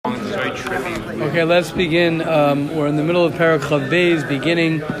tribute. Okay, let's begin. We're in the middle of Perek Chav Beis,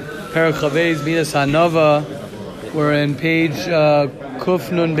 beginning Perek Chav Beis, Midas Hanava. We're in page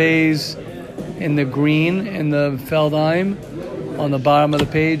Kuf Nun Beis in the green, in the Feldheim, on the bottom of the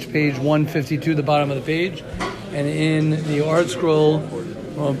page 152, the bottom of the page. And in the art scroll,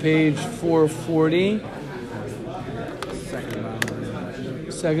 we're on page 440.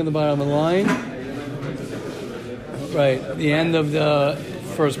 Second, the bottom of the line. Right, the end of the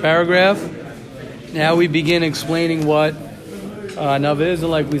first paragraph. Now we begin explaining what Anava is,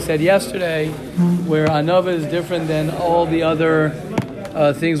 and like we said yesterday, where Anava is different than all the other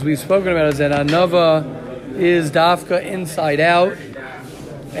things we've spoken about, is that Anava is dafka inside out.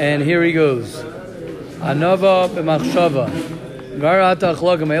 And here he goes. Anava b'machshava. Garata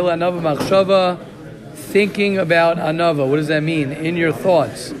achlagam eila Anava b'machshava. Thinking about Anava. What does that mean? In your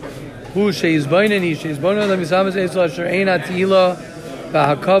thoughts. Hu sheizbainani sheizbainani lamisamas esel asher ein atila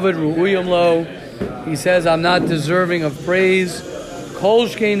v'hakavod ru'uyam lo. He says, I'm not deserving of praise. Kol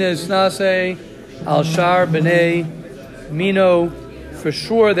shkein esnase al shar b'nei mino. For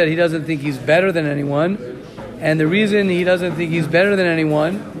sure that he doesn't think he's better than anyone. And the reason he doesn't think he's better than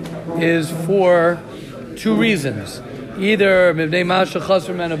anyone is for two reasons. Either mibnei masha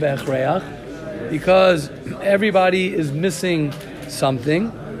chasr meno be'echreach, because everybody is missing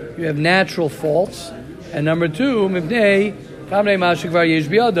something. You have natural faults. And number two, mibnei kamnei masha kvar yesh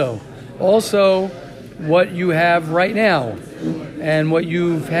biado. Also, what you have right now and what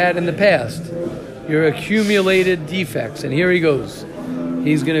you've had in the past, your accumulated defects. And here he goes.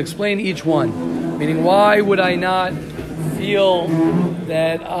 He's going to explain each one. Meaning, why would I not feel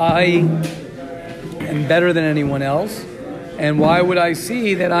that I am better than anyone else? And why would I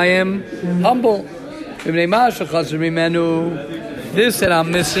see that I am humble? This that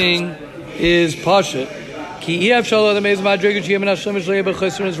I'm missing is pashut.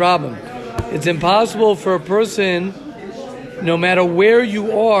 It's impossible for a person, no matter where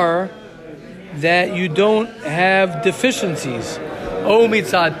you are, that you don't have deficiencies. O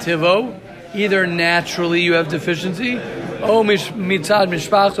mitzad tivo, either naturally you have deficiency, o mitzad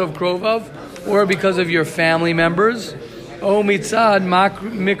mishpachov krovav, or because of your family members, o mitzad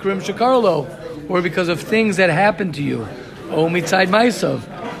mikrim shakarlo, or because of things that happen to you, o mitzad maisav,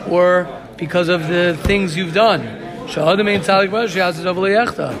 or because of the things you've done.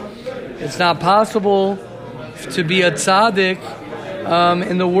 It's not possible to be a tzaddik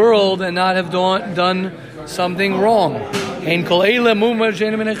in the world and not have done something wrong. So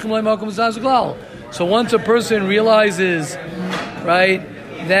once a person realizes, right,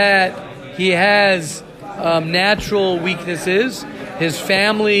 that he has natural weaknesses, his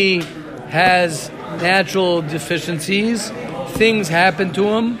family has natural deficiencies, things happen to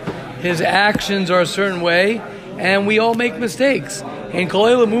him, his actions are a certain way, and we all make mistakes. So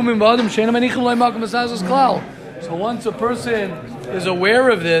once a person is aware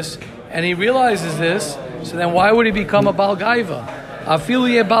of this and he realizes this, so then why would he become a Baal Gaiva?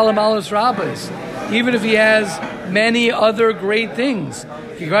 Even if he has many other great things.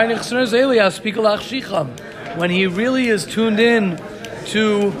 When he really is tuned in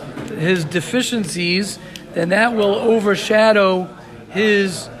to his deficiencies, then that will overshadow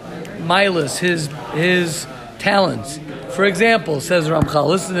his milas, his talents. For example, says Ramchal,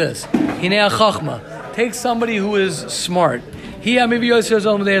 listen to this. Hinei chachma. Take somebody who is smart.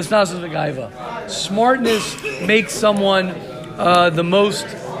 Smartness makes someone the most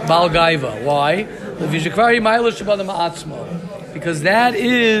Baal Gaiva. Why? Because that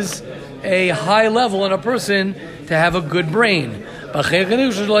is a high level in a person to have a good brain. It's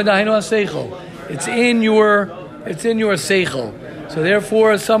in your seichel. So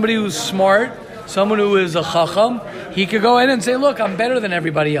therefore, somebody who's smart, someone who is a chacham, he could go ahead and say, look, I'm better than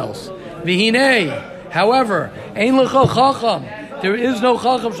everybody else. Vihinei. However, ein lecha chacham. There is no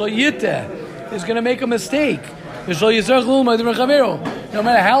chacham shel yiteh. Is going to make a mistake. No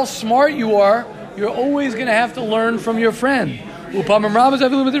matter how smart you are, you're always going to have to learn from your friend.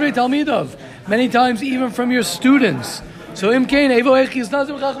 Many times even from your students. So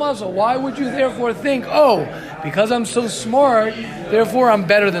why would you therefore think, oh, because I'm so smart, therefore I'm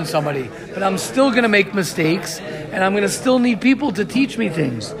better than somebody? But I'm still going to make mistakes, and I'm going to still need people to teach me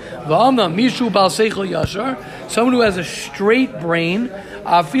things. Someone who has a straight brain,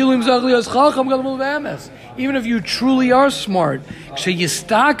 even if you truly are smart,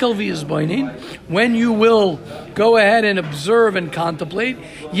 when you will go ahead and observe and contemplate,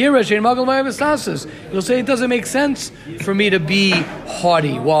 you'll say it doesn't make sense for me to be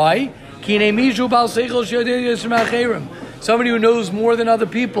haughty. Why? Somebody who knows more than other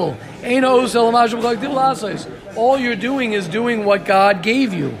people. All you're doing is doing what God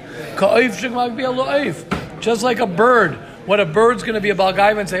gave you. Just like a bird. What a bird's going to be a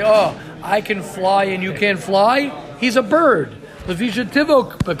balgaiva and say, oh, I can fly and you can't fly? He's a bird.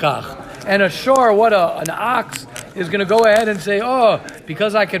 And a shor, an ox, is going to go ahead and say, oh,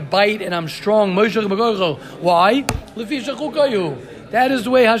 because I could bite and I'm strong. Why? That is the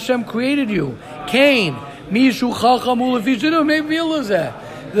way Hashem created you. Cain, Mishu Chachamu Lefishidu, maybe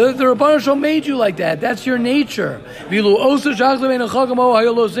the Rebbeinu Shalom made you like that. That's your nature.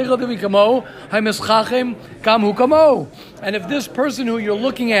 And if this person who you're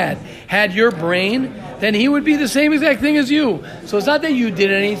looking at had your brain, then he would be the same exact thing as you. So it's not that you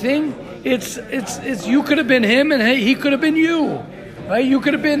did anything. It's you could have been him and he could have been you. Right? You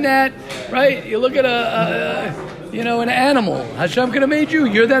could have been that, right? You look at an animal. Hashem could have made you.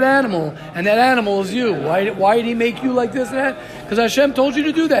 You're that animal, and that animal is you. Why did He make you like this and that? Because Hashem told you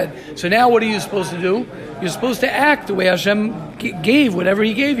to do that. So now, what are you supposed to do? You're supposed to act the way Hashem gave whatever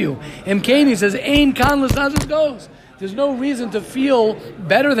He gave you. In Cain, He says, "Ein kan l'sazes goes." There's no reason to feel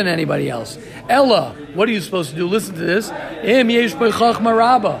better than anybody else. Ella, what are you supposed to do? Listen to this. Im yesh bo chachma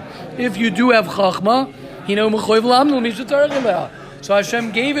rabba. If you do have chachma, so Hashem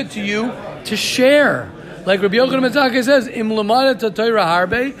gave it to you to share. Like Rabbi Yochanan ben Zakkai says, "Im lamada Torah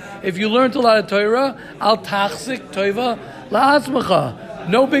harbe." If you learned a lot of Torah, al tachzik toiva la'atzmacha.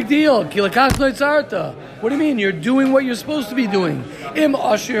 No big deal. Ki lakach noitzarta. What do you mean? You're doing what you're supposed to be doing. Im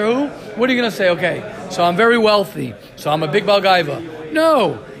ashiru. What are you going to say? Okay, so I'm very wealthy, so I'm a big balgaiva.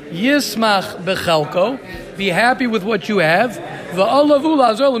 No. Yismach bechelko. Be happy with what you have. Va'alavu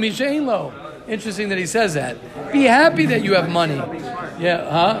lazor l'mishein lo. Interesting that he says that. Be happy that you have money.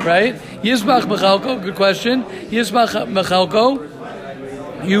 Yeah, right? Yisbach Mechalko, good question. Yisbach Mechalko,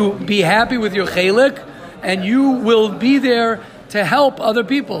 you be happy with your chelik, and you will be there to help other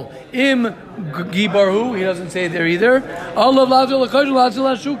people. Im Gibarhu, he doesn't say it there either.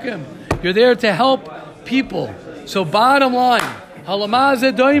 You're there to help people. So bottom line, Halamaz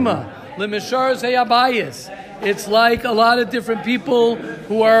Edoima, Lemishar Zeyabayis. It's like a lot of different people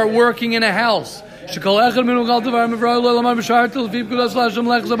who are working in a house. Everybody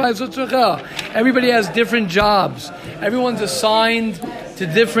has different jobs. Everyone's assigned to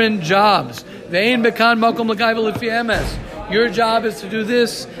different jobs. Your job is to do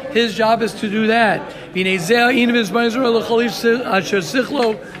this. His job is to do that.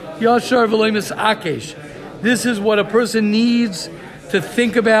 This is what a person needs to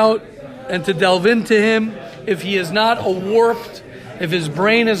think about and to delve into him. If he is not if his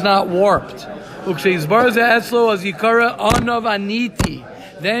brain is not warped,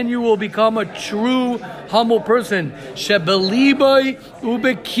 then you will become a true humble person.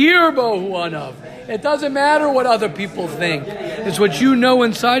 It doesn't matter what other people think. It's what you know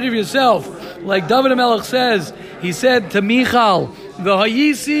inside of yourself. Like David HaMelech says, he said to Michal,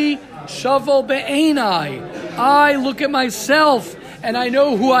 "V'hayisi shavel be'enai." I look at myself and I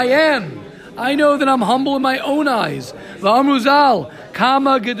know who I am. I know that I'm humble in my own eyes. V'amruzal,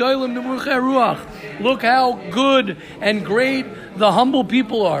 kama gedolim nemuchei ruach. Look how good and great the humble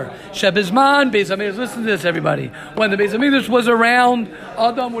people are. Shebizman, Beis HaMikdash, listen to this, everybody. When the Beis HaMikdash was around,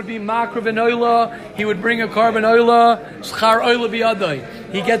 Adam would be makriv an oila. He would bring a carbon oila. Schar oila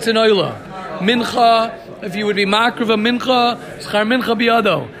biyadai. He gets an oila. Mincha, if he would be makriv a mincha, schar mincha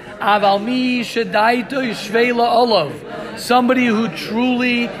biyado. Aval mi shedaito yishveila olav. Somebody who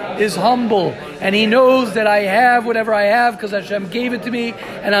truly is humble and he knows that I have whatever I have because Hashem gave it to me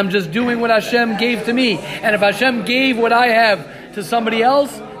and I'm just doing what Hashem gave to me. And if Hashem gave what I have to somebody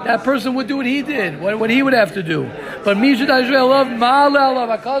else, that person would do what he did, what he would have to do. But Mishat Yishveil olav ma'ala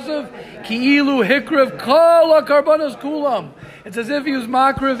alav akasav ki'ilu hikrev kol ha'karbanos kulam. It's as if he was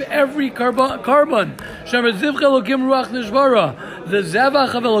makriv every carbon. The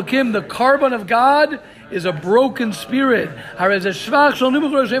zevach of Elokim, the carbon of God, is a broken spirit. That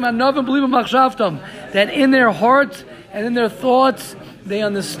in their hearts and in their thoughts, they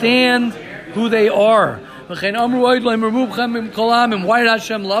understand who they are. Why did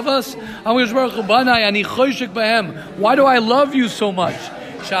Hashem love us? Why do I love you so much?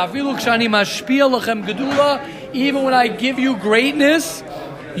 Even when I give you greatness,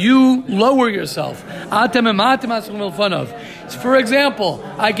 you lower yourself. For example,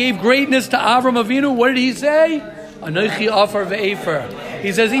 I gave greatness to Avram Avinu. What did he say? Anochi afar ve'efer.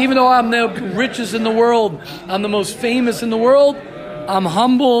 He says, even though I'm the richest in the world, I'm the most famous in the world, I'm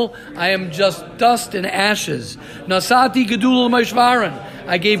humble. I am just dust and ashes. Nasati gedul l'mashvaran.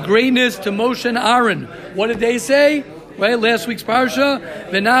 I gave greatness to Moshe and Aaron. What did they say? Right, last week's parsha,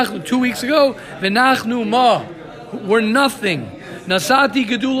 2 weeks ago, v'nachnu ma. We're nothing. Nasati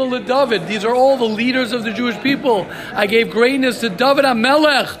Gedula LeDavid. These are all the leaders of the Jewish people. I gave greatness to David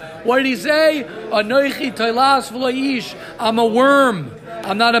HaMelech. What did he say? Anoichi toilas v'lo ish. I'm a worm.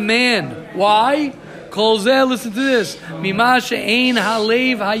 I'm not a man. Why? Kol zeh, listen to this. Mima she'ein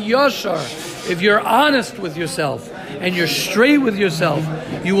halev hayoshar. If you're honest with yourself and you're straight with yourself,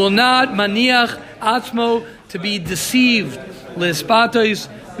 you will not maniach atzmo to be deceived. L'espatois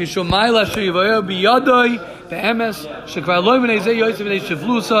v'shomayla she'yivayo biyadoi be'emes shekvar lo b'nei zeh yoytzev b'nei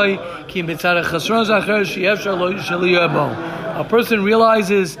shevlusai ki mitzarech chasron zacher she'efshar lo sheliyobo. A person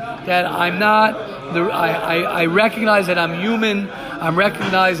realizes that I'm not. I recognize that I'm human. I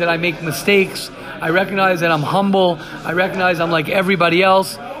recognize that I make mistakes. I recognize that I'm humble. I recognize I'm like everybody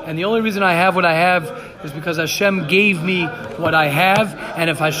else. And the only reason I have what I have is because Hashem gave me what I have. And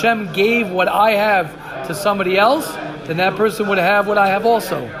if Hashem gave what I have to somebody else, then that person would have what I have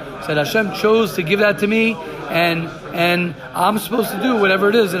also. So Hashem chose to give that to me, and I'm supposed to do whatever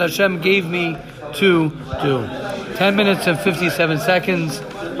it is that Hashem gave me to do. 10 minutes and 57 seconds.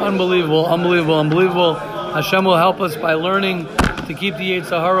 Unbelievable, unbelievable, unbelievable. Hashem will help us by learning to keep the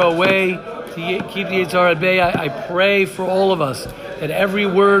Yetzer Hara away, to keep the Yetzer Hara at bay. I pray for all of us that every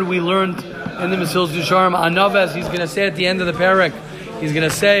word we learned in the Mesilas Yesharim, Anavas, he's going to say at the end of the parak, he's going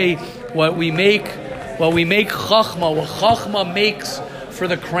to say what we make Chachma, what Chachma makes for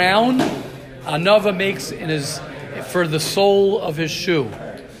the crown, Anava makes for the sole of his shoe,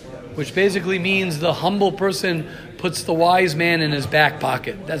 which basically means the humble person puts the wise man in his back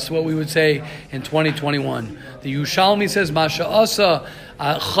pocket. That's what we would say in 2021. The Yushalmi says, Masha Asa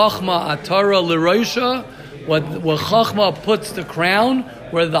Chachma Atara L'Roisha. What Chachma puts the crown,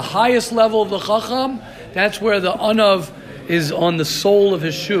 where the highest level of the Chacham, that's where the Anav is on the sole of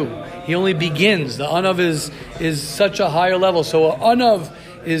his shoe. He only begins. The Anav is such a higher level. So Anav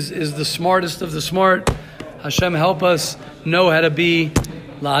is the smartest of the smart. Hashem help us know how to be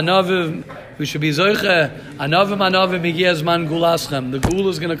La'anavim. We should be Zoiche. Anavim Higiyazman Gulaschem. The Gula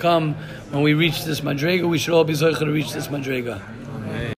is going to come when we reach this Madrega. We should all be Zoiche to reach this Madrega.